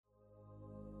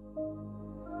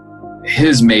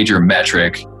His major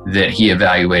metric that he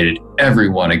evaluated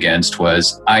everyone against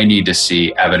was, I need to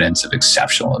see evidence of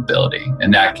exceptional ability.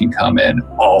 And that can come in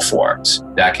all forms.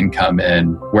 That can come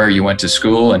in where you went to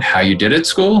school and how you did at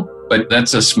school, but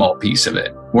that's a small piece of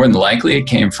it. More than likely, it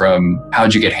came from,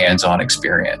 how'd you get hands-on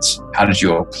experience? How did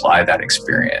you apply that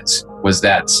experience? Was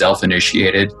that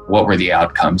self-initiated? What were the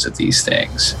outcomes of these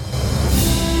things?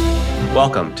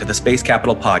 Welcome to the Space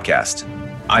Capital Podcast.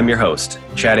 I'm your host,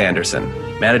 Chad Anderson,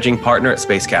 Managing Partner at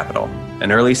Space Capital,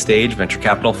 an early-stage venture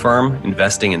capital firm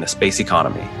investing in the space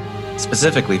economy,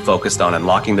 specifically focused on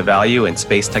unlocking the value in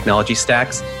space technology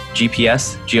stacks,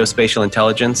 GPS, geospatial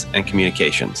intelligence, and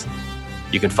communications.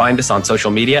 You can find us on social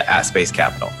media at Space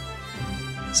Capital.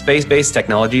 Space-based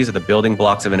technologies are the building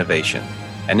blocks of innovation,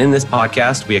 and in this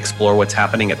podcast, we explore what's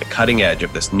happening at the cutting edge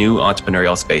of this new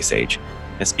entrepreneurial space age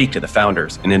and speak to the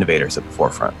founders and innovators at the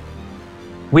forefront.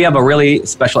 We have a really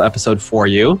special episode for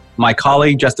you. My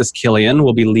colleague, Justice Killian,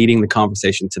 will be leading the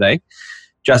conversation today.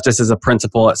 Justice is a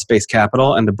principal at Space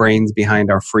Capital and the brains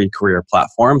behind our free career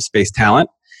platform, Space Talent.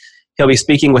 He'll be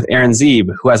speaking with Aaron Zeeb,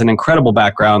 who has an incredible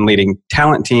background leading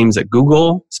talent teams at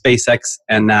Google, SpaceX,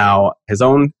 and now his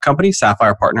own company,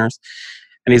 Sapphire Partners.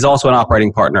 And he's also an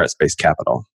operating partner at Space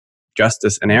Capital.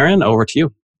 Justice and Aaron, over to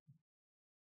you.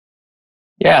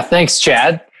 Yeah, thanks,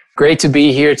 Chad. Great to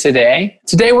be here today.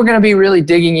 Today, we're going to be really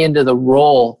digging into the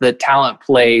role that talent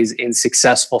plays in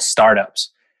successful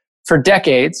startups. For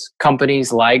decades,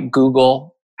 companies like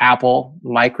Google, Apple,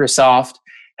 Microsoft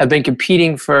have been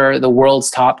competing for the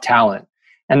world's top talent.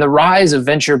 And the rise of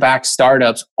venture-backed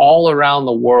startups all around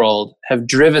the world have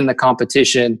driven the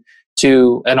competition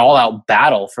to an all-out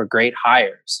battle for great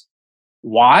hires.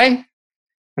 Why?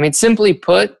 I mean, simply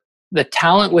put, the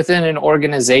talent within an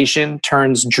organization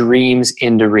turns dreams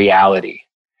into reality.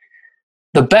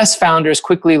 The best founders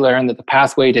quickly learn that the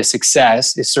pathway to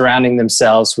success is surrounding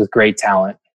themselves with great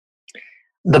talent.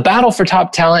 The battle for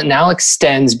top talent now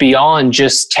extends beyond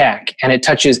just tech, and it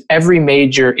touches every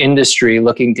major industry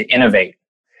looking to innovate.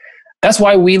 That's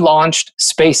why we launched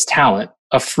Space Talent,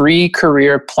 a free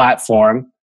career platform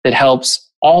that helps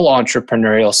all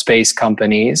entrepreneurial space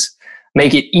companies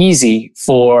make it easy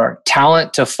for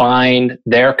talent to find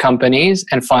their companies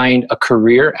and find a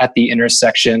career at the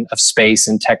intersection of space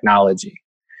and technology.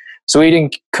 So we'd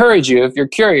encourage you, if you're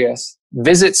curious,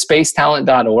 visit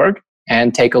spacetalent.org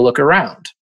and take a look around.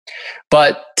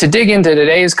 But to dig into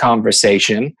today's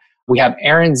conversation, we have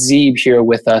Aaron Zeeb here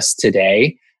with us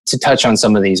today to touch on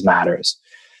some of these matters.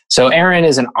 So Aaron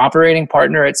is an operating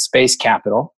partner at Space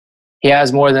Capital. He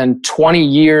has more than 20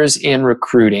 years in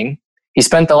recruiting. He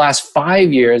spent the last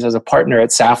 5 years as a partner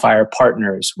at Sapphire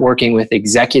Partners, working with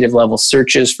executive level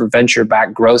searches for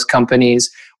venture-backed growth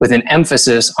companies with an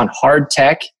emphasis on hard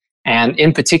tech and,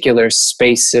 in particular,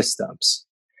 space systems.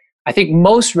 I think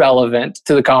most relevant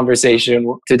to the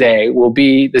conversation today will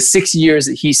be the 6 years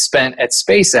that he spent at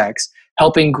SpaceX,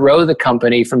 helping grow the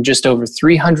company from just over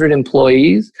 300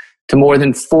 employees to more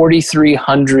than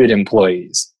 4,300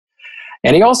 employees.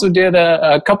 And he also did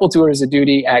a couple tours of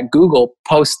duty at Google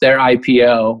post their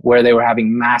IPO, where they were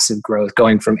having massive growth,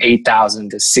 going from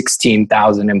 8,000 to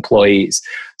 16,000 employees.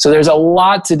 So there's a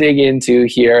lot to dig into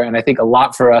here, and I think a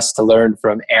lot for us to learn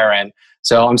from Aaron.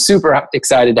 So I'm super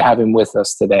excited to have him with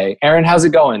us today. Aaron, how's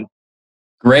it going?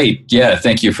 Great. Yeah,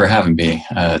 thank you for having me.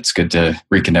 It's good to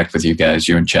reconnect with you guys,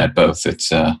 you and Chad both.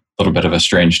 It's a little bit of a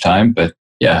strange time, but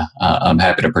yeah, I'm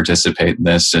happy to participate in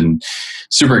this and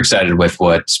super excited with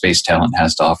what Space Talent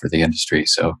has to offer the industry.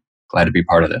 So glad to be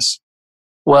part of this.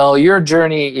 Well, your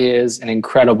journey is an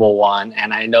incredible one,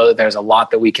 and I know that there's a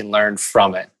lot that we can learn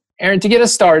from it. Aaron, to get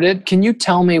us started, can you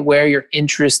tell me where your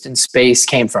interest in space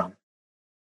came from?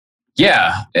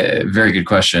 Yeah, very good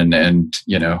question. And,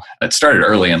 it started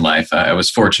early in life. I was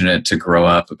fortunate to grow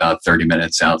up about 30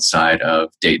 minutes outside of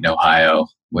Dayton, Ohio,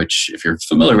 which, if you're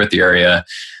familiar with the area,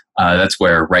 that's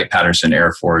where Wright-Patterson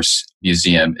Air Force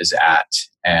Museum is at.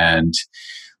 And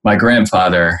my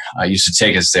grandfather used to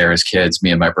take us there as kids.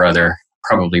 Me and my brother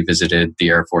probably visited the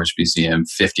Air Force Museum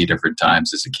 50 different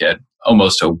times as a kid.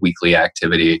 Almost a weekly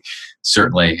activity,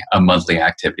 certainly a monthly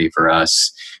activity for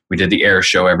us. We did the air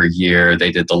show every year.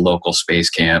 They did the local space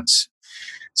camps.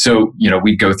 So,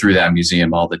 we'd go through that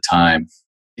museum all the time.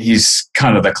 He's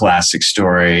kind of the classic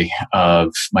story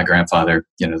of my grandfather,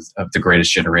 of the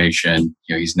greatest generation.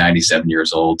 He's 97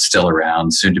 years old, still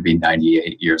around, soon to be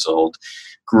 98 years old.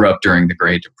 Grew up during the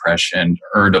Great Depression,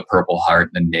 earned a Purple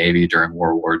Heart in the Navy during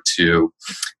World War II,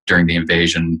 during the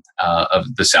invasion of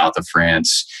the south of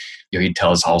France. He'd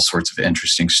tell us all sorts of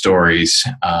interesting stories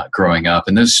growing up.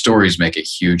 And those stories make a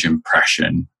huge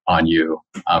impression on you,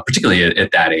 particularly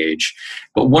at that age.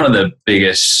 But one of the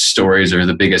biggest stories or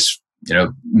the biggest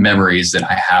memories that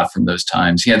I have from those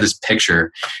times, he had this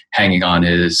picture hanging on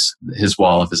his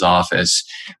wall of his office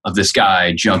of this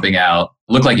guy jumping out,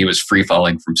 looked like he was free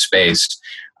falling from space.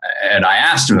 And I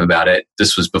asked him about it.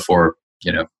 This was before,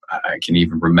 I can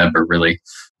even remember really.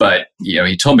 But,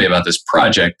 he told me about this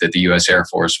project that the U.S. Air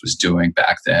Force was doing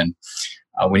back then.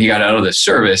 When he got out of the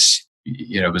service,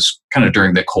 it was kind of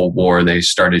during the Cold War. They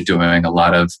started doing a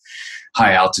lot of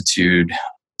high altitude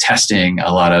testing,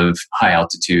 a lot of high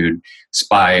altitude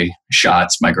spy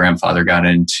shots. My grandfather got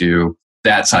into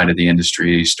that side of the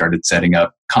industry, started setting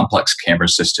up complex camera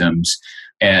systems.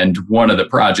 And one of the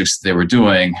projects that they were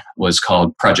doing was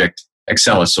called Project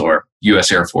Excelsior.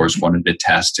 U.S. Air Force wanted to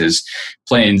test as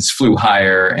planes flew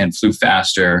higher and flew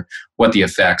faster, what the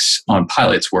effects on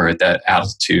pilots were at that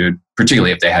altitude,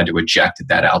 particularly if they had to eject at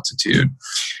that altitude.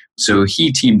 So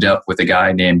he teamed up with a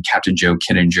guy named Captain Joe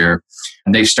Kittinger,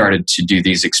 and they started to do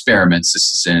these experiments. This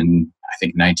is in, I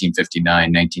think, 1959,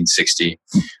 1960,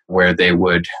 where they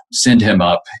would send him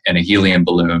up in a helium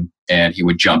balloon and he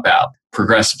would jump out.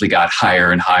 Progressively got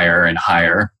higher and higher and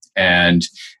higher. And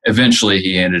eventually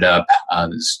he ended up,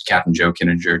 this Captain Joe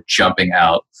Kittinger, jumping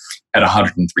out at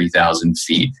 103,000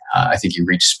 feet. I think he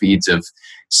reached speeds of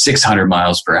 600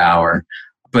 miles per hour.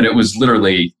 But it was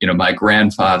literally, my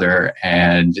grandfather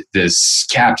and this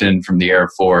captain from the Air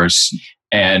Force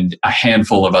and a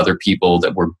handful of other people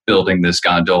that were building this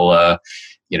gondola,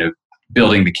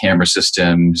 building the camera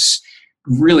systems,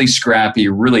 really scrappy,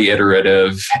 really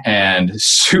iterative, and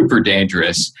super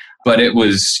dangerous. But it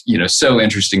was, so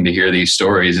interesting to hear these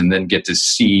stories and then get to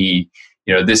see,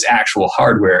 this actual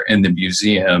hardware in the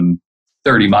museum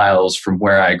 30 miles from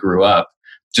where I grew up.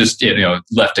 Just,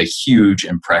 left a huge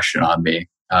impression on me.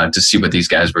 To see what these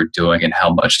guys were doing and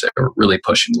how much they were really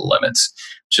pushing the limits.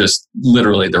 Just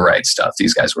literally the right stuff.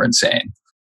 These guys were insane.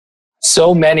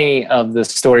 So many of the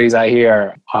stories I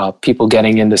hear, people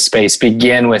getting into space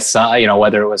begin with,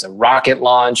 whether it was a rocket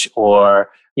launch or,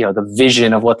 the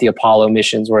vision of what the Apollo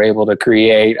missions were able to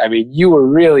create. I mean, you were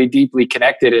really deeply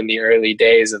connected in the early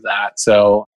days of that.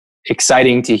 So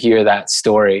exciting to hear that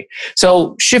story.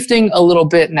 So shifting a little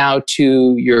bit now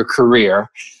to your career.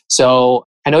 So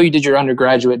I know you did your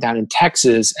undergraduate down in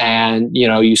Texas and,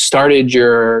 you started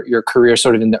your career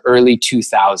sort of in the early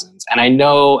 2000s. And I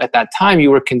know at that time you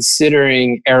were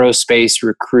considering aerospace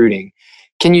recruiting.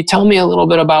 Can you tell me a little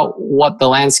bit about what the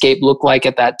landscape looked like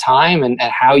at that time and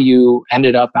how you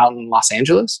ended up out in Los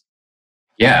Angeles?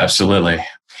 Yeah, absolutely.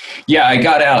 Yeah, I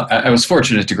got out. I was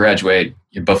fortunate to graduate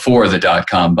before the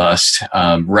dot-com bust,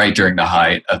 right during the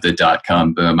height of the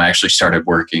dot-com boom. I actually started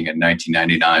working in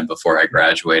 1999 before I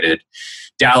graduated.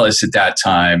 Dallas at that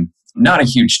time, not a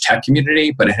huge tech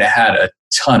community, but it had a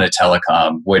ton of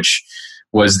telecom, which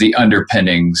was the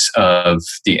underpinnings of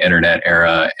the internet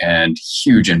era and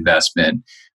huge investment.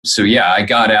 So yeah, I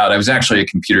got out. I was actually a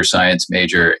computer science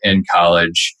major in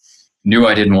college, knew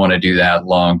I didn't want to do that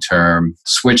long term,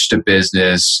 switched to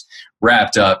business,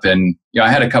 wrapped up. And I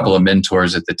had a couple of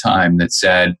mentors at the time that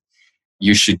said,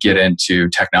 you should get into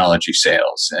technology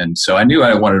sales. And so I knew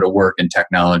I wanted to work in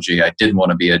technology. I didn't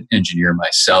want to be an engineer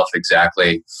myself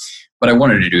exactly, but I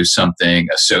wanted to do something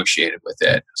associated with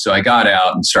it. So I got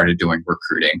out and started doing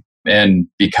recruiting. And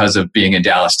because of being in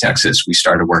Dallas, Texas, we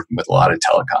started working with a lot of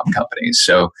telecom companies.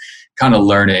 So kind of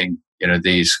learning,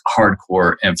 these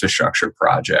hardcore infrastructure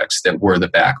projects that were the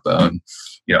backbone,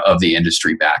 of the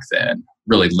industry back then,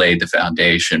 really laid the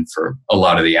foundation for a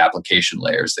lot of the application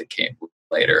layers that came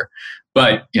later.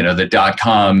 But, the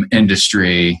dot-com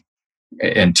industry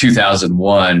in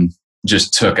 2001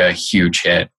 just took a huge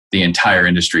hit. The entire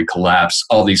industry collapsed.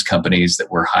 All these companies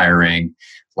that were hiring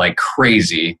like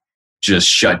crazy just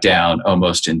shut down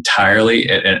almost entirely.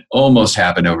 It almost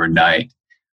happened overnight.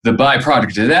 The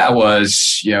byproduct of that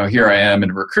was, here I am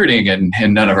in recruiting and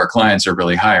none of our clients are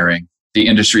really hiring. The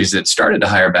industries that started to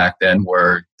hire back then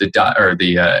were the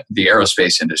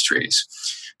aerospace industries.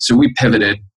 So we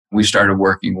pivoted. We started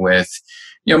working with,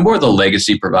 more of the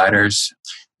legacy providers,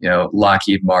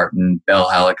 Lockheed Martin, Bell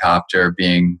Helicopter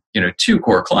being, two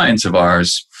core clients of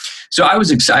ours. So I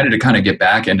was excited to kind of get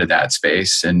back into that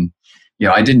space. And,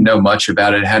 I didn't know much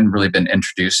about it. Hadn't really been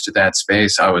introduced to that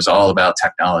space. I was all about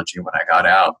technology when I got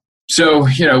out. So,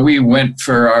 we went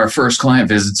for our first client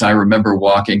visits. I remember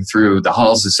walking through the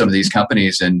halls of some of these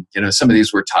companies and, some of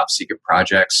these were top secret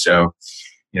projects. So,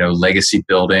 legacy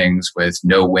buildings with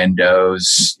no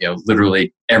windows,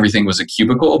 literally everything was a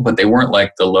cubicle, but they weren't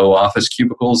like the low office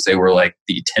cubicles. They were like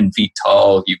the 10 feet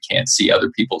tall. You can't see other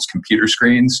people's computer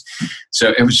screens.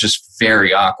 So it was just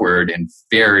very awkward and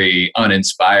very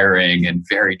uninspiring and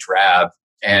very drab.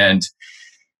 And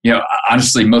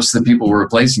honestly, most of the people we're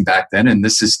replacing back then, and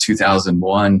this is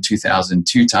 2001,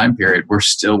 2002 time period, we're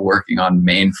still working on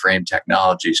mainframe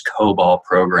technologies, COBOL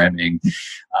programming,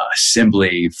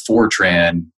 assembly,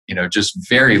 Fortran, just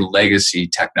very legacy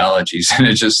technologies. And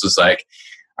it just was like,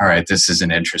 all right, this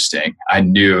isn't interesting. I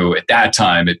knew at that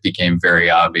time it became very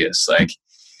obvious. Like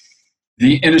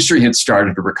the industry had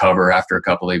started to recover after a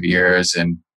couple of years,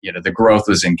 and the growth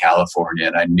was in California,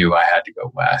 and I knew I had to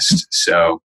go west.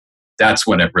 So that's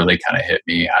when it really kind of hit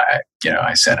me.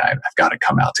 I said, I've got to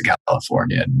come out to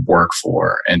California and work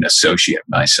for and associate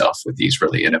myself with these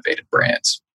really innovative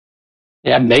brands.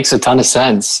 Yeah, it makes a ton of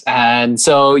sense. And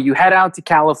so you head out to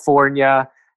California,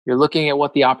 you're looking at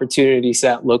what the opportunity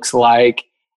set looks like,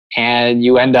 and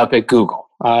you end up at Google.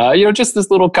 Just this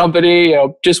little company,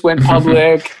 just went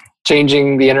public,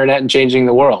 changing the internet and changing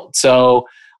the world. So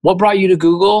what brought you to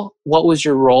Google? What was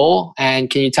your role? And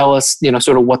can you tell us,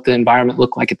 sort of what the environment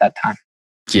looked like at that time?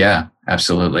 Yeah,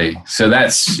 absolutely. So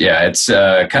it's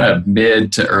kind of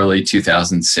mid to early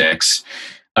 2006.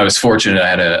 I was fortunate. I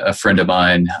had a friend of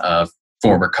mine, a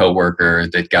former coworker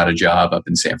that got a job up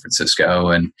in San Francisco,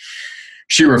 and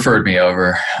she referred me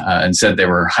over and said they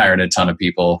were hiring a ton of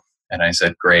people. And I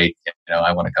said, great,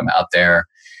 I want to come out there.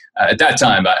 At that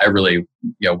time, I really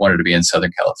wanted to be in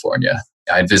Southern California.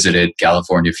 I visited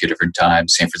California a few different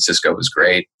times. San Francisco was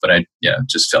great, but I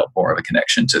just felt more of a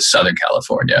connection to Southern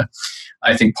California.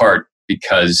 I think part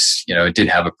because it did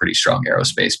have a pretty strong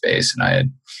aerospace base, and I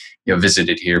had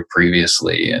visited here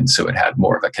previously, and so it had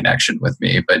more of a connection with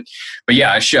me. But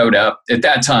yeah, I showed up. At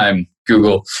that time,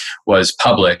 Google was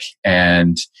public,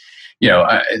 and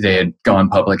they had gone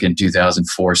public in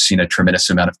 2004, seen a tremendous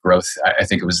amount of growth. I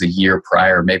think it was the year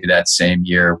prior, maybe that same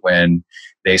year, when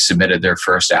they submitted their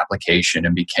first application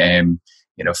and became,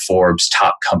 Forbes'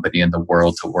 top company in the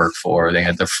world to work for. They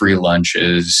had the free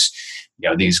lunches,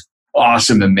 these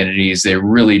awesome amenities. They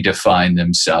really defined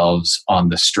themselves on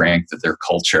the strength of their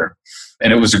culture.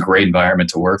 And it was a great environment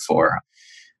to work for.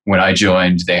 When I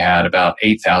joined, they had about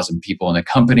 8,000 people in the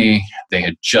company. They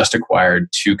had just acquired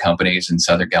 2 companies in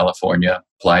Southern California,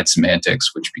 Applied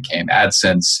Semantics, which became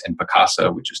AdSense, and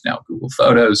Picasa, which is now Google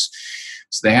Photos.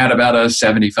 So they had about a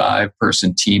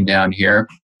 75-person team down here.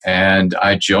 And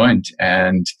I joined,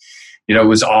 and it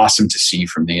was awesome to see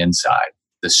from the inside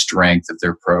the strength of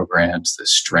their programs, the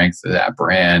strength of that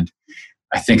brand.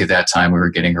 I think at that time we were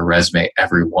getting a resume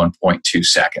every 1.2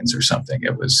 seconds or something.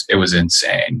 It was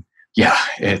insane. Yeah,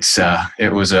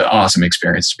 it was an awesome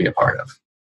experience to be a part of.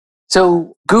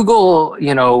 So Google,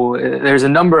 there's a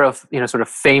number of, sort of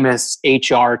famous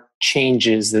HR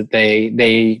changes that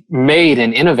they made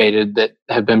and innovated that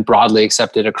have been broadly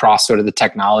accepted across sort of the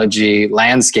technology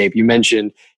landscape. You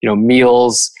mentioned,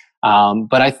 meals,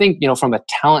 but I think, from a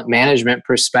talent management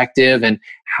perspective and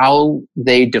how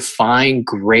they define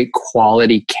great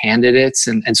quality candidates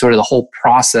and sort of the whole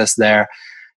process there,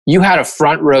 you had a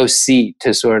front row seat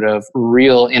to sort of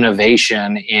real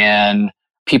innovation in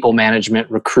people management,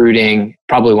 recruiting,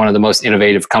 probably one of the most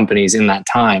innovative companies in that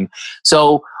time.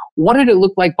 So what did it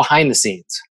look like behind the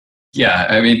scenes? Yeah,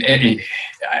 I mean,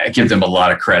 I give them a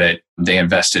lot of credit. They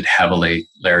invested heavily.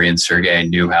 Larry and Sergey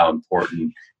knew how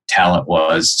important talent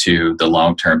was to the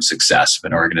long-term success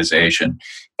of an organization.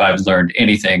 If I've learned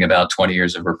anything about 20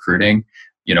 years of recruiting,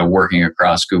 working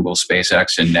across Google,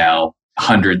 SpaceX, and now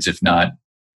hundreds, if not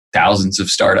thousands of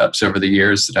startups over the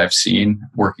years that I've seen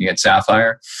working at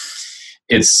Sapphire,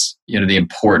 it's, the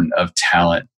importance of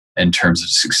talent in terms of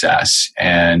success.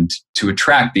 And to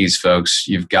attract these folks,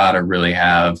 you've got to really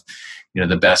have,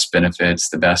 the best benefits,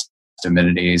 the best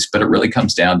amenities, but it really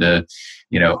comes down to,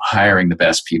 hiring the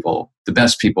best people. The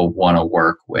best people want to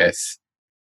work with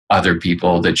other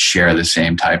people that share the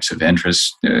same types of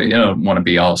interests. You don't want to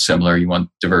be all similar. You want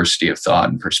diversity of thought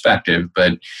and perspective,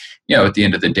 but at the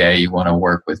end of the day, you want to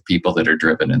work with people that are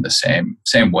driven in the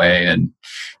same way and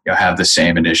have the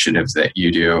same initiatives that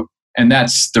you do. And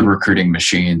that's the recruiting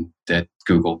machine that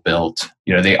Google built.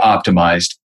 They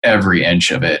optimized every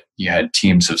inch of it. You had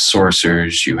teams of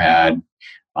sourcers. You had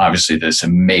obviously this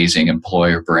amazing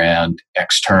employer brand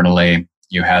externally.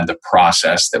 You had the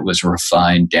process that was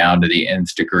refined down to the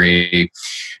nth degree.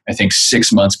 I think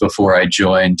 6 months before I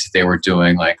joined, they were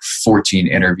doing like 14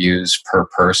 interviews per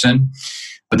person.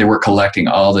 But they were collecting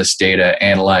all this data,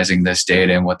 analyzing this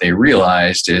data, and what they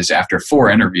realized is after 4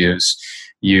 interviews,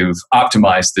 you've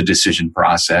optimized the decision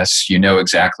process. You know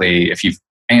exactly if you've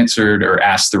answered or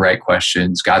asked the right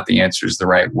questions, got the answers the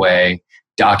right way,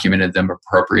 documented them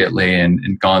appropriately,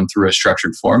 and gone through a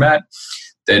structured format,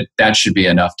 that should be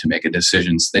enough to make a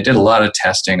decision. So they did a lot of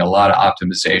testing, a lot of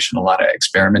optimization, a lot of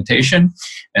experimentation,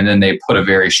 and then they put a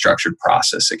very structured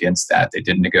process against that. They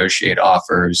didn't negotiate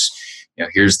offers.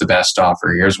 Here's the best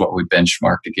offer. Here's what we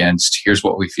benchmarked against. Here's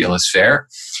what we feel is fair.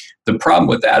 The problem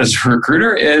with that as a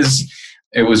recruiter is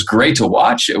it was great to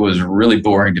watch. It was really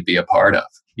boring to be a part of.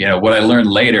 What I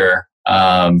learned later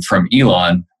from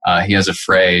Elon, he has a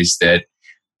phrase that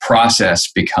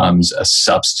process becomes a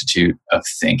substitute of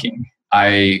thinking.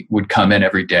 I would come in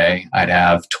every day. I'd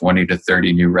have 20 to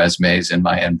 30 new resumes in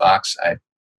my inbox. I'd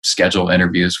schedule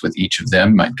interviews with each of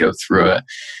them. I'd go through a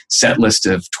set list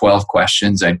of 12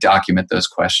 questions. I'd document those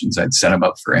questions. I'd set them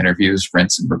up for interviews,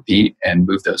 rinse and repeat, and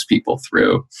move those people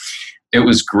through. It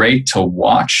was great to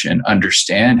watch and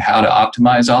understand how to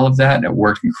optimize all of that, and it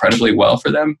worked incredibly well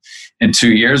for them. In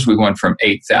 2 years, we went from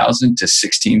 8,000 to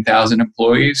 16,000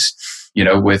 employees,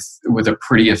 with a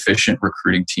pretty efficient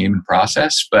recruiting team and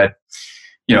process. But,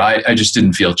 I just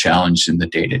didn't feel challenged in the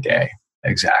day-to-day.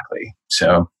 Exactly.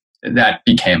 So that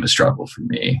became a struggle for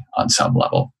me on some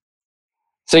level.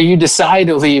 So you decide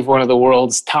to leave one of the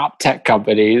world's top tech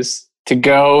companies to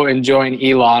go and join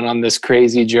Elon on this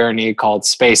crazy journey called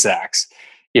SpaceX.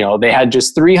 They had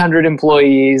just 300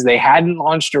 employees. They hadn't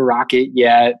launched a rocket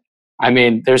yet. I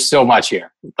mean, there's so much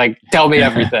here. Tell me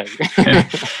everything.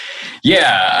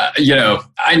 Yeah,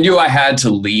 I knew I had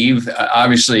to leave.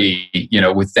 Obviously,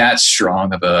 with that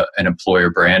strong of an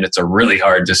employer brand, it's a really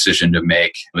hard decision to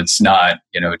make. It's not,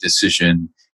 a decision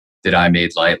that I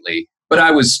made lightly. But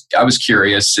I was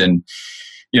curious, and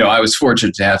I was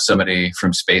fortunate to have somebody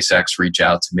from SpaceX reach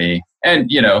out to me. And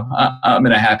I'm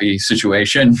in a happy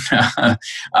situation.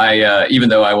 Even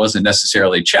though I wasn't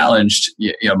necessarily challenged,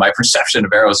 my perception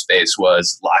of aerospace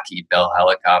was Lockheed Bell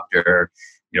helicopter,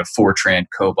 Fortran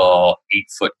COBOL,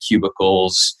 8-foot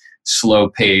cubicles,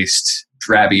 slow-paced,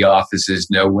 drabby offices,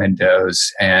 no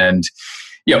windows. And,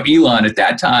 Elon at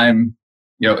that time,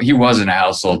 he wasn't a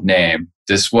household name.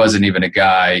 This wasn't even a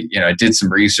guy, I did some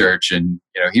research, and,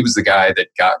 he was the guy that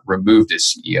got removed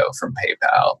as CEO from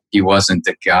PayPal. He wasn't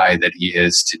the guy that he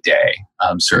is today.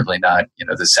 Certainly not,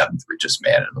 the seventh richest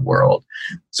man in the world.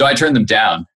 So I turned them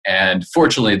down. And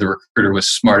fortunately, the recruiter was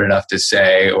smart enough to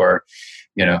say, or,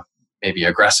 maybe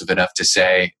aggressive enough to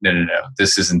say, no,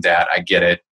 this isn't that. I get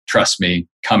it. Trust me,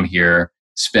 come here,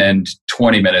 spend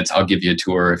 20 minutes. I'll give you a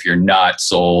tour. If you're not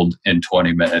sold in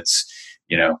 20 minutes,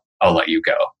 I'll let you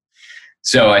go.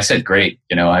 So I said, great,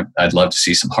 I'd love to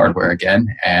see some hardware again.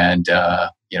 And,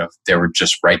 they were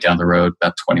just right down the road,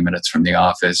 about 20 minutes from the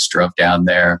office, drove down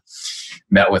there,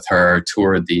 met with her,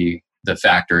 toured the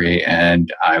factory,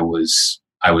 and I was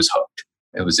hooked.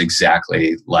 It was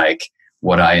exactly like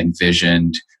what I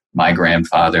envisioned my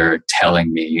grandfather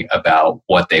telling me about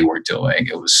what they were doing.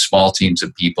 It was small teams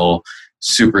of people,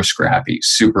 super scrappy,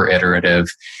 super iterative.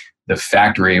 The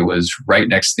factory was right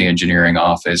next to the engineering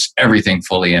office, everything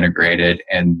fully integrated.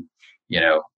 And,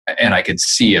 and I could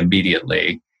see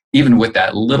immediately, even with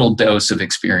that little dose of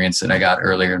experience that I got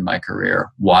earlier in my career,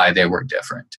 why they were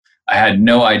different. I had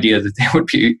no idea that they would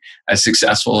be as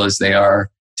successful as they are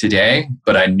today,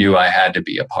 but I knew I had to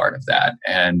be a part of that.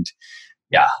 And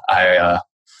yeah,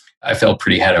 I fell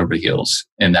pretty head over heels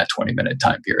in that 20-minute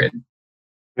time period.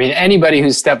 I mean, anybody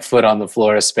who's stepped foot on the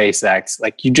floor of SpaceX,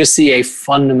 you just see a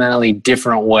fundamentally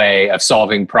different way of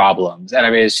solving problems. And I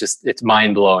mean, it's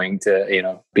mind-blowing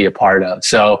to, be a part of.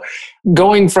 So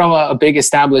going from a big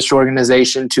established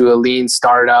organization to a lean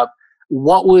startup,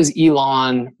 what was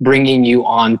Elon bringing you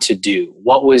on to do?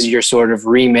 What was your sort of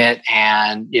remit,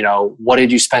 and, what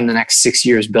did you spend the next 6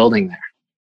 years building there?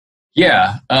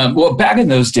 Yeah. Well, back in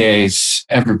those days,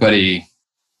 everybody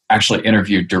actually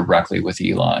interviewed directly with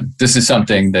Elon. This is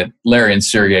something that Larry and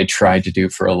Sergey tried to do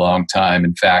for a long time.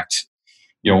 In fact,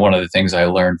 one of the things I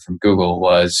learned from Google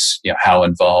was, how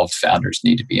involved founders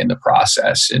need to be in the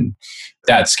process. And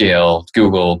that scale,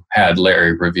 Google had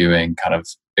Larry reviewing kind of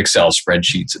Excel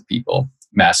spreadsheets of people,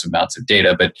 massive amounts of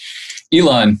data. But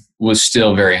Elon was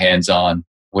still very hands-on,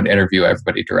 would interview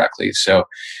everybody directly. So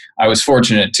I was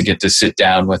fortunate to get to sit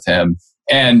down with him.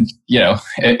 And,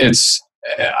 it's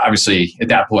obviously at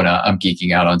that point, I'm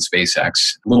geeking out on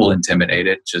SpaceX, a little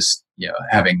intimidated, just,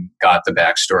 having got the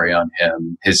backstory on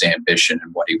him, his ambition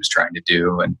and what he was trying to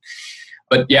do.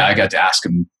 But yeah, I got to ask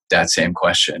him that same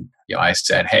question. I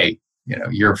said, hey,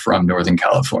 you're from Northern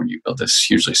California, you built this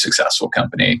hugely successful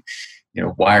company.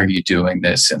 Why are you doing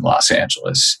this in Los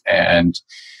Angeles? And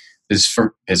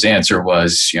his answer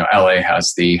was, LA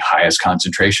has the highest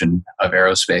concentration of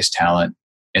aerospace talent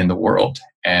in the world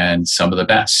and some of the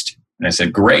best. And I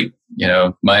said, great.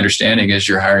 My understanding is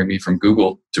you're hiring me from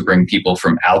Google to bring people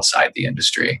from outside the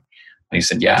industry. And he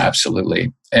said, yeah,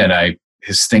 absolutely. And I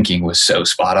his thinking was so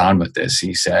spot on with this.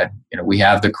 He said, we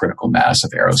have the critical mass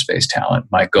of aerospace talent.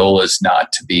 My goal is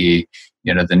not to be,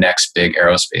 the next big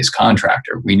aerospace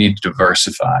contractor. We need to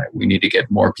diversify. We need to get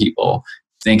more people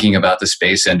thinking about the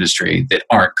space industry that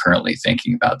aren't currently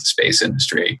thinking about the space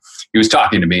industry. He was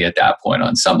talking to me at that point.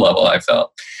 On some level, I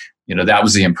felt, that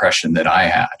was the impression that I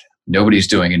had. Nobody's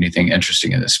doing anything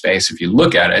interesting in this space. If you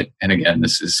look at it, and again,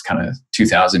 this is kind of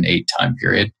 2008 time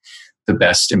period, the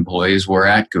best employees were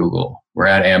at Google, were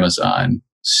at Amazon,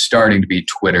 starting to be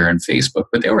Twitter and Facebook,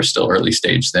 but they were still early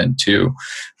stage then too.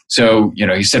 So,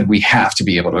 he said, we have to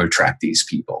be able to attract these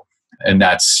people. And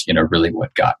that's, really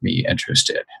what got me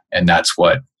interested. And that's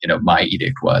what, my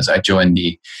edict was. I joined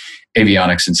the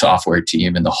avionics and software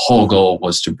team, and the whole goal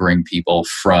was to bring people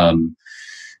from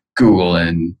Google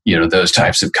and, those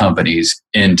types of companies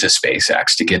into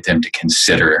SpaceX to get them to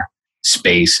consider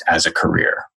space as a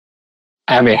career.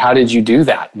 I mean, how did you do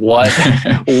that? What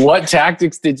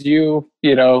tactics did you,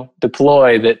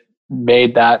 deploy that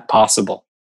made that possible?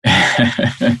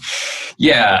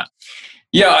 Yeah.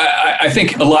 I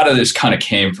think a lot of this kind of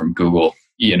came from Google.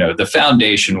 The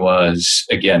foundation was,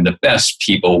 again, the best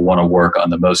people want to work on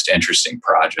the most interesting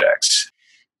projects.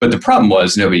 But the problem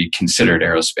was nobody considered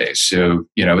aerospace. So,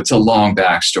 it's a long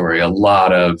backstory, a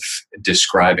lot of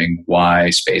describing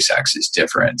why SpaceX is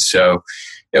different. So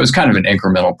it was kind of an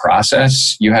incremental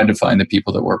process. You had to find the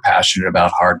people that were passionate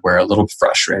about hardware, a little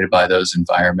frustrated by those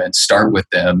environments, start with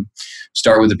them,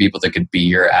 start with the people that could be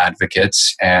your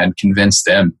advocates and convince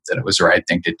them that it was the right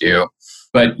thing to do.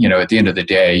 But, at the end of the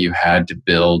day, you had to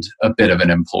build a bit of an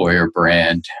employer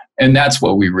brand. And that's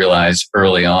what we realized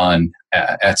early on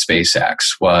at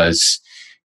SpaceX was,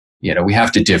 we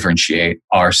have to differentiate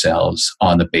ourselves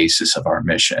on the basis of our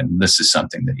mission. This is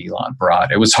something that Elon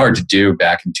brought. It was hard to do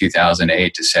back in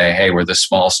 2008 to say, hey, we're the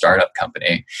small startup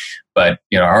company. But,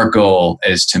 our goal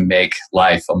is to make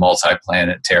life a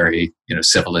multiplanetary,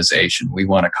 civilization. We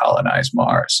want to colonize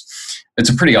Mars. It's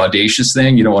a pretty audacious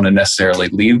thing. You don't want to necessarily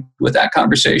lead with that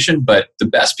conversation, but the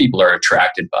best people are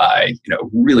attracted by,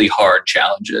 really hard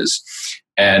challenges.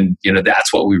 And,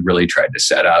 that's what we really tried to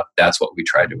set up. That's what we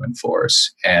tried to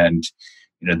enforce. And,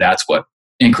 that's what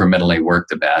incrementally worked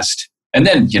the best. And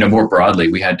then, more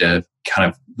broadly, we had to kind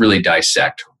of really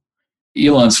dissect.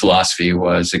 Elon's philosophy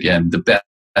was, again, the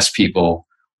best people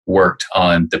worked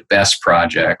on the best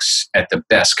projects at the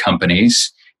best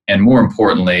companies. And more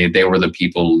importantly, they were the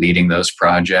people leading those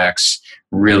projects,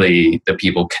 really the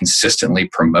people consistently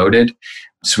promoted.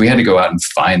 So we had to go out and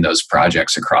find those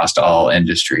projects across all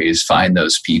industries, find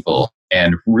those people,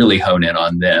 and really hone in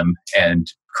on them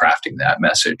and crafting that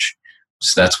message.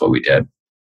 So that's what we did.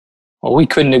 Well, we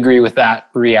couldn't agree with that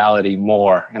reality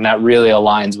more. And that really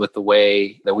aligns with the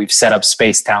way that we've set up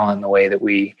space talent, the way that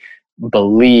we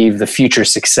believe the future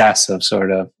success of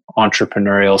sort of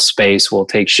entrepreneurial space will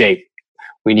take shape.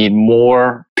 We need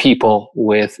more people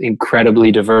with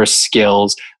incredibly diverse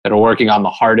skills that are working on the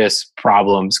hardest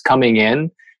problems coming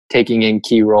in, taking in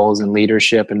key roles in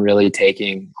leadership and really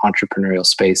taking entrepreneurial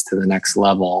space to the next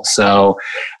level. So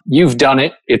you've done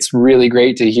it. It's really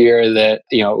great to hear that,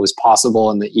 it was possible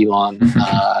and that Elon,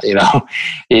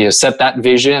 set that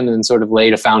vision and sort of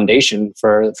laid a foundation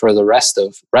for the rest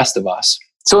of us.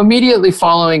 So immediately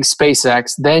following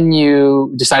SpaceX, then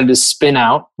you decided to spin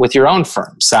out with your own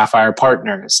firm, Sapphire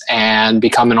Partners, and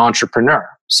become an entrepreneur.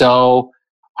 So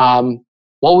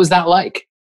what was that like?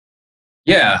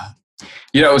 Yeah.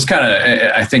 It was kind of,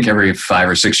 I think every 5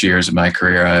 or 6 years of my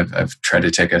career, I've tried to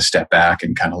take a step back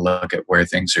and kind of look at where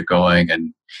things are going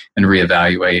and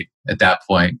reevaluate. At that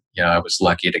point, I was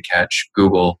lucky to catch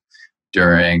Google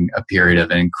during a period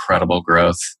of incredible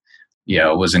growth.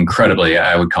 It was incredibly,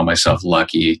 I would call myself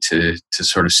lucky to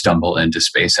sort of stumble into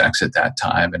SpaceX at that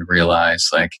time and realize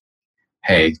like,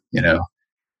 hey,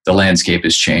 the landscape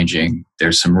is changing.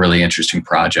 There's some really interesting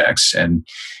projects. And,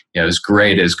 as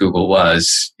great as Google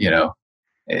was,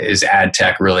 is ad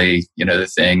tech really,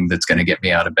 the thing that's going to get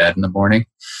me out of bed in the morning?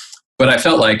 But I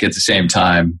felt like at the same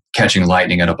time, catching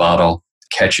lightning in a bottle,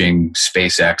 catching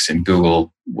SpaceX and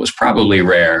Google was probably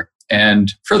rare.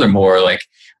 And furthermore, like,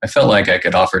 I felt like I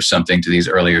could offer something to these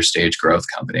earlier stage growth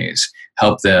companies,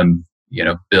 help them,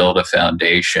 build a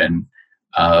foundation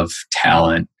of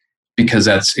talent, because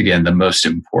that's, again, the most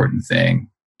important thing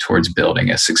towards building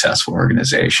a successful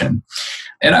organization.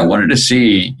 And I wanted to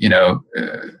see,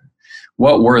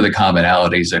 what were the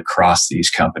commonalities across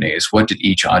these companies? What did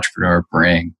each entrepreneur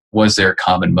bring? Was there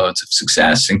common modes of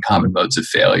success and common modes of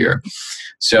failure?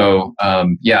 So,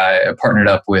 I partnered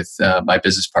up with my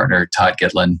business partner, Todd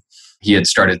Gitlin. He had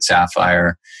started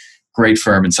Sapphire, great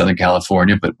firm in Southern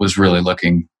California, but was really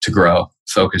looking to grow,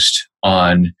 focused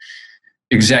on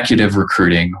executive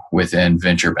recruiting within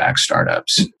venture-backed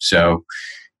startups. So,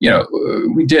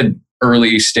 we did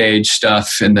early stage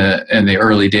stuff in the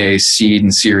early days, seed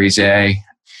and Series A.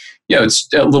 It's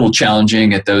a little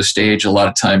challenging at those stage. A lot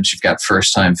of times you've got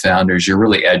first-time founders. You're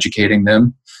really educating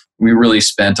them. We really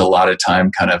spent a lot of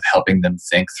time kind of helping them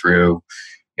think through,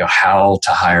 how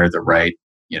to hire the right,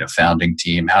 founding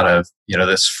team, how to,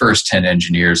 this first 10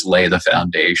 engineers lay the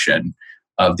foundation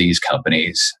of these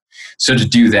companies. So to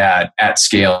do that at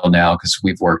scale now, because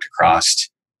we've worked across,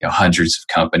 hundreds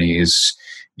of companies,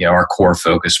 our core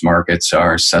focus markets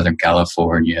are Southern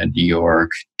California, New York,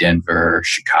 Denver,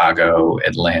 Chicago,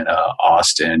 Atlanta,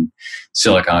 Austin,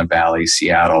 Silicon Valley,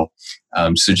 Seattle.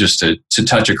 So just to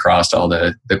touch across all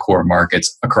the core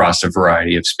markets across a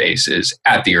variety of spaces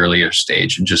at the earlier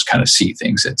stage and just kind of see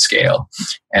things at scale.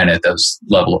 And at those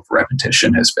level of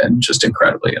repetition has been just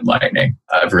incredibly enlightening.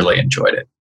 I've really enjoyed it.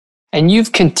 And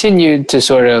you've continued to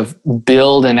sort of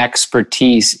build an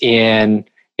expertise in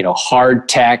hard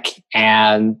tech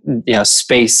and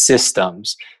space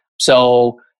systems.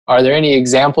 So are there any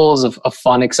examples of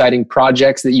fun, exciting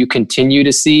projects that you continue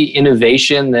to see,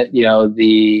 innovation that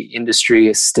the industry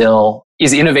is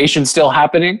innovation still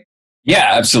happening?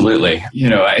 Yeah, absolutely.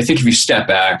 I think if you step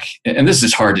back, and this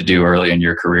is hard to do early in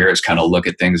your career, is kind of look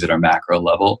at things at a macro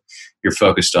level. You're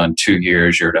focused on 2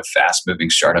 years, you're in a fast-moving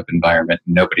startup environment,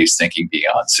 nobody's thinking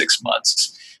beyond 6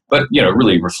 months. But,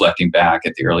 really reflecting back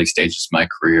at the early stages of my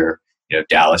career,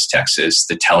 Dallas, Texas,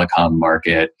 the telecom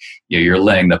market, you're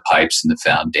laying the pipes and the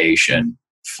foundation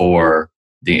for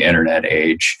the internet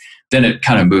age. Then it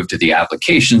kind of moved to the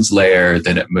applications layer.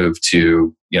 Then it moved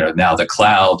to, now the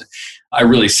cloud. I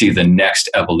really see the next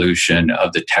evolution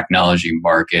of the technology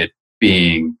market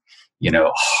being,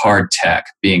 hard tech,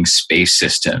 being space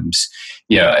systems.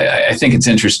 I think it's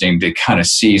interesting to kind of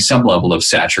see some level of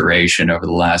saturation over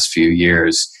the last few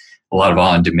years. A lot of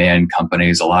on-demand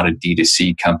companies, a lot of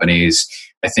D2C companies.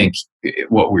 I think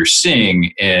what we're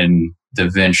seeing in the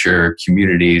venture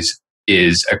communities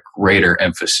is a greater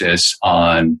emphasis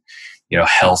on,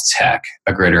 health tech,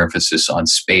 a greater emphasis on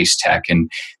space tech.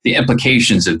 And the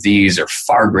implications of these are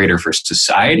far greater for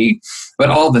society, but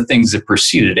all the things that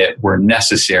preceded it were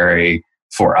necessary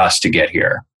for us to get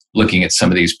here. Looking at some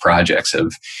of these projects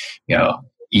of,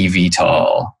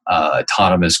 eVTOL,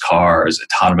 autonomous cars,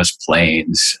 autonomous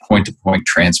planes, point-to-point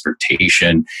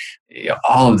transportation,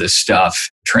 all of this stuff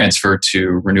transfer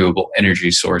to renewable energy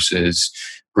sources,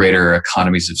 greater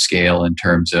economies of scale in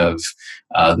terms of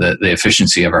the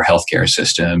efficiency of our healthcare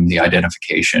system, the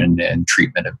identification and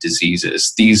treatment of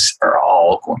diseases. These are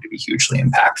all going to be hugely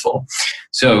impactful.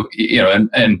 So,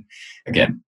 and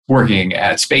again, working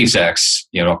at SpaceX,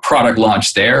 a product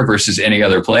launch there versus any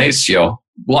other place,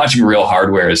 launching real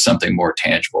hardware is something more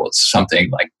tangible. It's something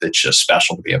like that's just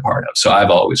special to be a part of. So I've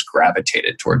always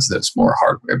gravitated towards those more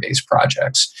hardware-based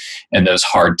projects and those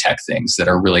hard tech things that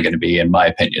are really going to be, in my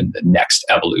opinion, the next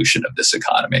evolution of this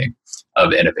economy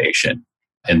of innovation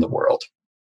in the world.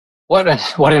 What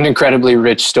an incredibly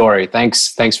rich story.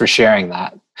 Thanks for sharing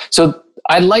that. So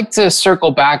I'd like to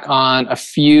circle back on a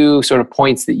few sort of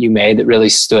points that you made that really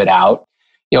stood out.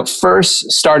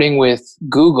 First, starting with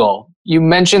Google, you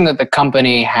mentioned that the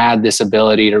company had this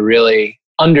ability to really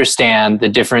understand the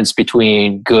difference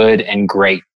between good and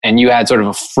great. And you had sort of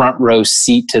a front row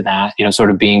seat to that, sort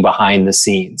of being behind the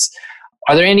scenes.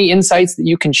 Are there any insights that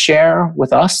you can share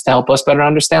with us to help us better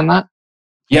understand that?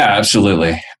 Yeah,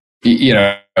 absolutely.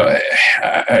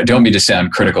 I don't mean to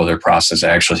sound critical of their process. I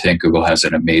actually think Google has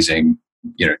an amazing,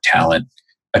 talent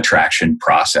attraction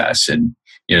process. And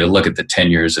look at the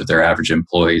tenures of their average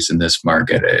employees in this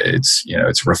market.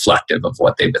 It's reflective of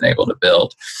what they've been able to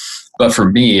build. But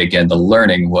for me, again, the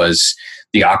learning was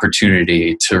the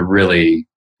opportunity to really,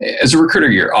 as a recruiter,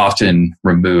 you're often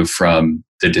removed from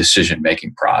the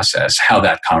decision-making process, how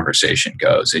that conversation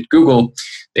goes. At Google,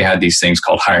 they had these things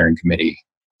called hiring committee.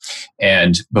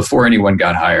 And before anyone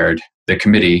got hired, the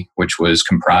committee, which was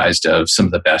comprised of some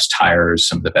of the best hires,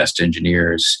 some of the best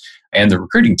engineers, and the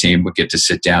recruiting team would get to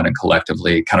sit down and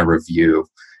collectively kind of review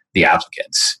the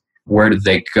applicants. Where did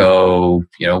they go?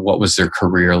 What was their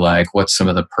career like? What's some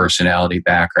of the personality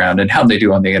background? And how'd they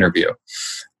do on the interview?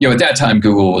 At that time,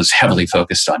 Google was heavily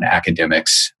focused on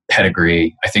academics,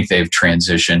 pedigree. I think they've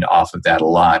transitioned off of that a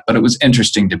lot. But it was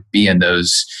interesting to be in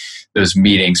those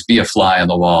meetings, be a fly on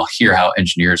the wall, hear how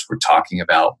engineers were talking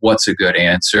about what's a good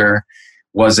answer.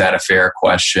 Was that a fair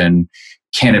question?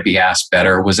 Can it be asked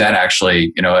better? Was that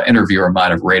actually, an interviewer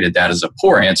might have rated that as a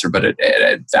poor answer, but it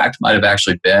in fact might have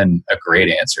actually been a great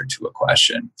answer to a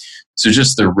question. So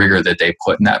just the rigor that they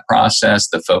put in that process,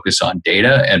 the focus on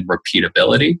data and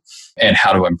repeatability and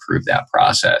how to improve that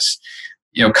process.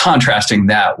 contrasting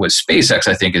that with SpaceX,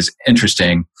 I think is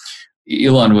interesting.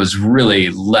 Elon was really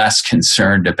less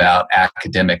concerned about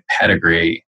academic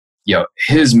pedigree.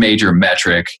 His major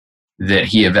metric that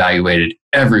he evaluated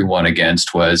everyone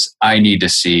against was, I need to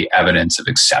see evidence of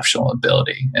exceptional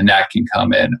ability. And that can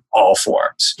come in all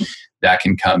forms. That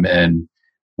can come in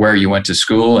where you went to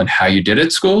school and how you did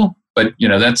at school. But,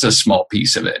 that's a small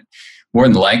piece of it. More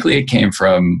than likely, it came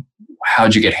from,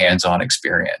 how'd you get hands-on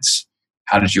experience?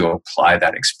 How did you apply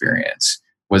that experience?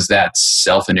 Was that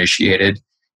self-initiated?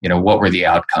 What were the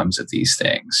outcomes of these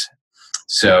things?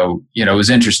 So, it was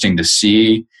interesting to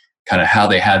see kind of how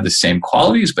they had the same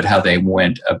qualities, but how they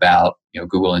went about,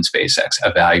 Google and SpaceX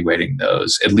evaluating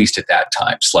those, at least at that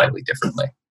time, slightly differently.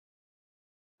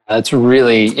 That's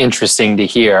really interesting to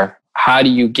hear. How do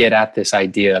you get at this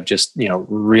idea of just,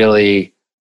 really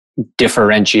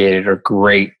differentiated or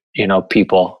great,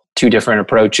 people? Two different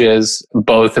approaches.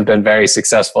 Both have been very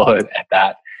successful at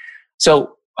that.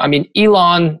 So,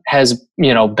 Elon has,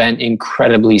 been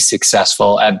incredibly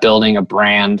successful at building a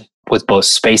brand with both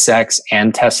SpaceX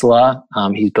and Tesla.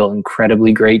 He's built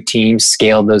incredibly great teams,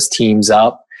 scaled those teams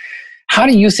up. How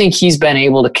do you think he's been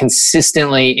able to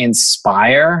consistently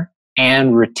inspire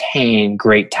and retain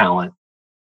great talent?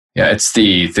 Yeah, it's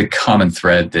the common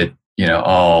thread that,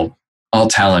 all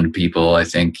talented people, I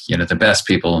think, the best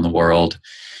people in the world,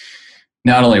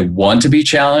 not only want to be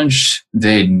challenged,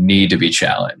 they need to be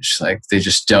challenged. Like, they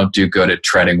just don't do good at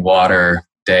treading water.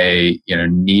 They,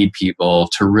 need people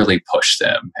to really push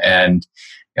them. And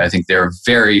I think there are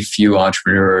very few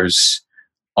entrepreneurs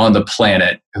on the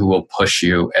planet who will push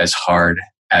you as hard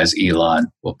as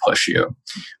Elon will push you,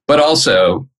 but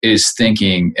also is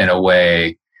thinking in a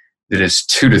way that is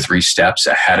 2 to 3 steps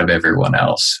ahead of everyone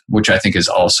else, which I think is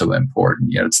also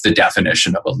important. It's the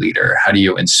definition of a leader. How do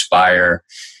you inspire?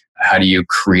 How do you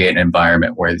create an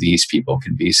environment where these people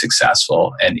can be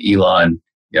successful? And Elon,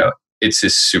 it's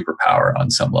his superpower on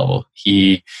some level.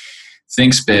 He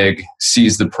thinks big,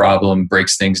 sees the problem,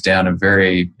 breaks things down in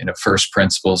very first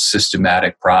principles,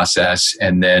 systematic process,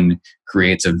 and then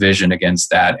creates a vision against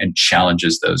that and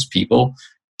challenges those people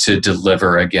to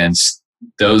deliver against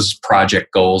those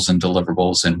project goals and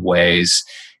deliverables in ways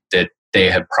that they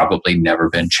have probably never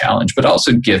been challenged, but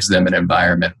also gives them an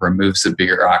environment, removes the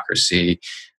bureaucracy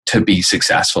to be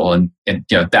successful. And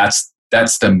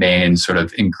that's the main sort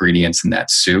of ingredients in that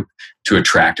soup to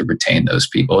attract and retain those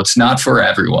people. It's not for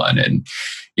everyone. And,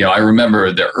 I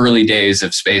remember the early days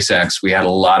of SpaceX, we had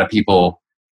a lot of people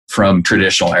from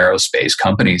traditional aerospace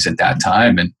companies at that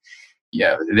time. And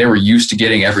they were used to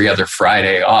getting every other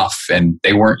Friday off, and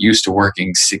they weren't used to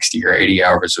working 60 or 80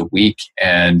 hours a week.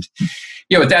 And,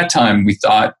 at that time we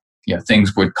thought,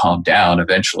 things would calm down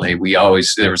eventually.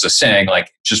 There was a saying like,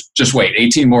 just wait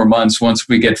 18 more months. Once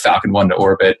we get Falcon 1 to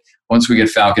orbit, once we get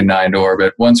Falcon 9 to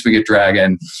orbit, once we get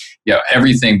Dragon,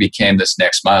 everything became this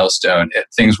next milestone.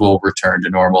 Things will return to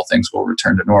normal. Things will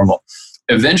return to normal.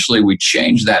 Eventually we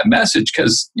changed that message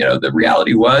because, the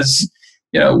reality was,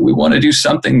 we want to do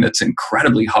something that's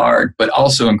incredibly hard, but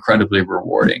also incredibly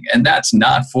rewarding. And that's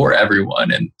not for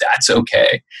everyone, and that's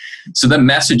okay. So the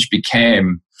message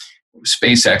became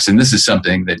SpaceX, and this is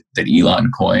something that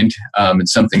Elon coined, and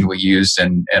something we used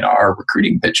in our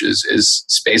recruiting pitches, is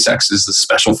SpaceX is the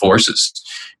special forces.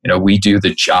 We do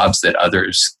the jobs that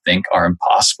others think are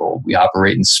impossible. We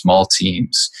operate in small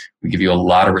teams. We give you a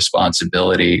lot of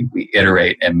responsibility. We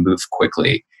iterate and move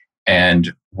quickly.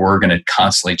 And we're going to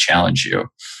constantly challenge you,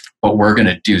 but we're going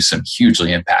to do some hugely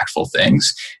impactful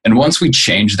things. And once we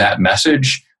changed that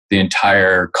message, the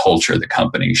entire culture of the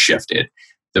company shifted.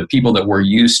 The people that were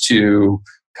used to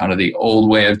kind of the old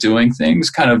way of doing things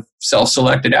kind of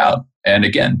self-selected out. And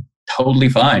again, totally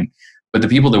fine. But the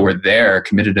people that were there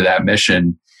committed to that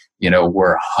mission,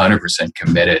 were 100%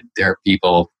 committed. There are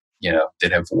people,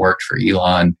 that have worked for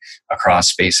Elon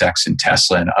across SpaceX and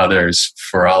Tesla and others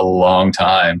for a long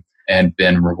time and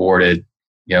been rewarded,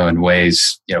 in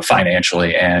ways,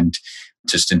 financially and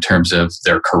just in terms of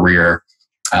their career,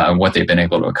 what they've been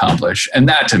able to accomplish. And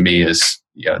that to me is,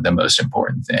 the most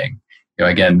important thing.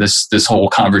 Again, this whole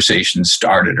conversation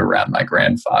started around my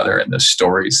grandfather and the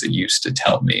stories that he used to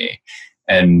tell me.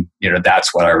 And,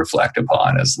 that's what I reflect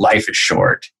upon, as life is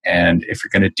short. And if you're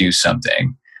going to do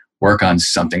something, work on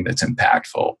something that's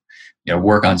impactful.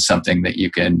 Work on something that you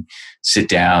can sit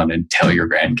down and tell your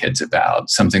grandkids about,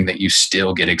 something that you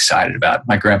still get excited about.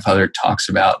 My grandfather talks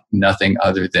about nothing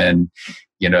other than,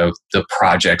 the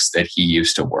projects that he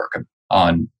used to work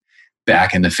on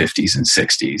back in the 50s and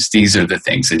 60s. These are the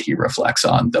things that he reflects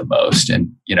on the most.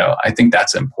 And, I think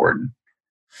that's important.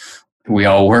 We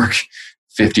all work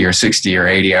 50 or 60 or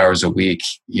 80 hours a week.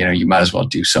 You might as well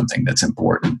do something that's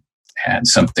important. and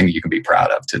something you can be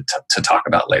proud of to talk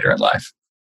about later in life.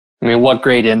 I mean, what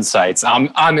great insights.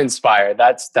 I'm inspired.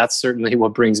 That's certainly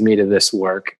what brings me to this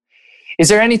work. Is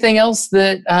there anything else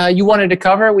that you wanted to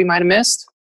cover we might have missed?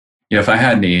 If I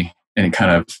had any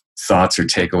kind of thoughts or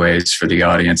takeaways for the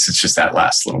audience, it's just that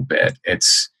last little bit.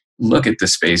 It's look at the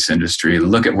space industry,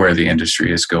 look at where the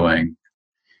industry is going,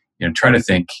 try to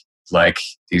think like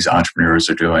these entrepreneurs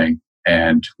are doing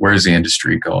and where's the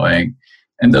industry going.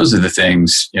 And those are the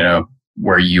things,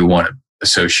 where you want to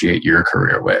associate your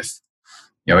career with.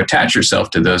 Attach yourself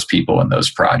to those people and those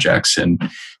projects, and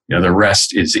the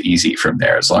rest is easy from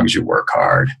there as long as you work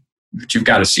hard. But you've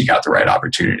got to seek out the right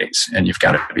opportunities, and you've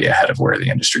got to be ahead of where the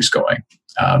industry's going.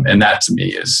 And that to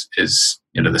me is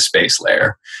the space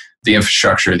layer, the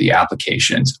infrastructure, the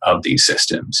applications of these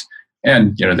systems.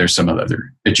 And there's some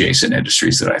other adjacent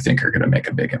industries that I think are going to make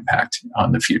a big impact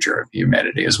on the future of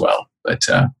humanity as well. But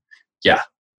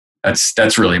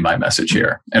that's really my message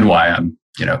here, and why I'm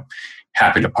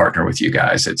happy to partner with you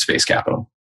guys at Space Capital.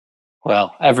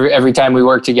 Well, every time we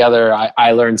work together,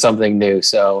 I learn something new.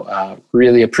 So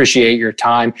really appreciate your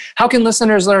time. How can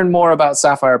listeners learn more about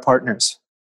Sapphire Partners?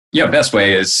 Yeah, best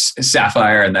way is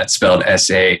Sapphire, and that's spelled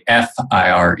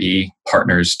SAFIRE,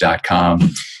 partners.com.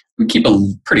 We keep a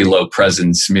pretty low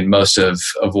presence. I mean, most of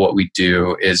what we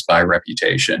do is by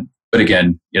reputation. But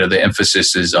again, the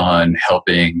emphasis is on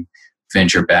helping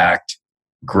venture-backed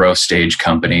growth stage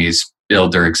companies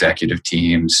build their executive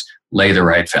teams, lay the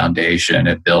right foundation,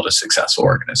 and build a successful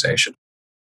organization.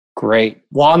 Great.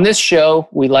 Well, on this show,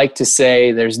 we like to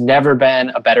say there's never been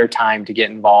a better time to get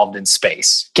involved in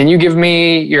space. Can you give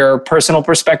me your personal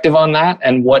perspective on that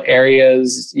and what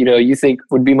areas you think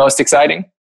would be most exciting?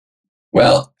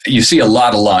 Well, you see a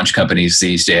lot of launch companies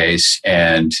these days,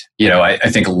 and I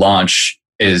think launch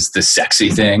is the sexy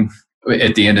thing.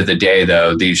 At the end of the day,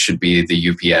 though, these should be the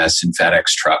UPS and FedEx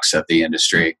trucks of the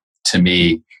industry. To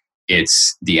me,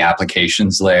 it's the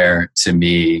applications layer. To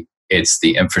me, it's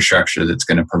the infrastructure that's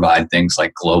going to provide things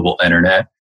like global internet,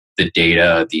 the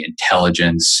data, the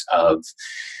intelligence of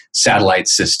satellite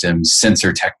systems,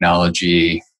 sensor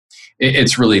technology.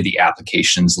 It's really the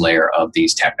applications layer of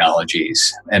these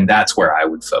technologies. And that's where I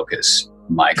would focus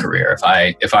my career.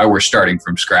 If I were starting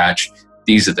from scratch,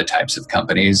 these are the types of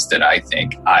companies that I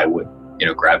think I would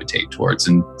gravitate towards,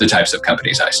 and the types of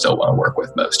companies I still want to work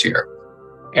with most here.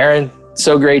 Aaron,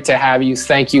 so great to have you.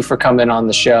 Thank you for coming on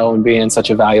the show and being such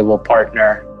a valuable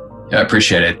partner. Yeah, I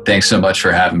appreciate it. Thanks so much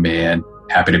for having me, and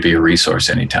happy to be a resource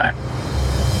anytime.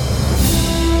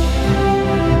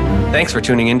 Thanks for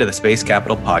tuning into the Space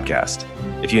Capital Podcast.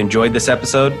 If you enjoyed this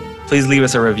episode, please leave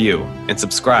us a review and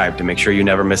subscribe to make sure you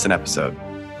never miss an episode.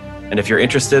 And if you're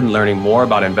interested in learning more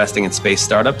about investing in space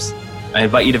startups, I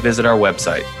invite you to visit our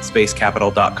website,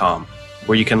 spacecapital.com,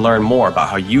 where you can learn more about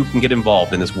how you can get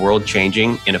involved in this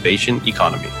world-changing innovation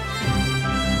economy.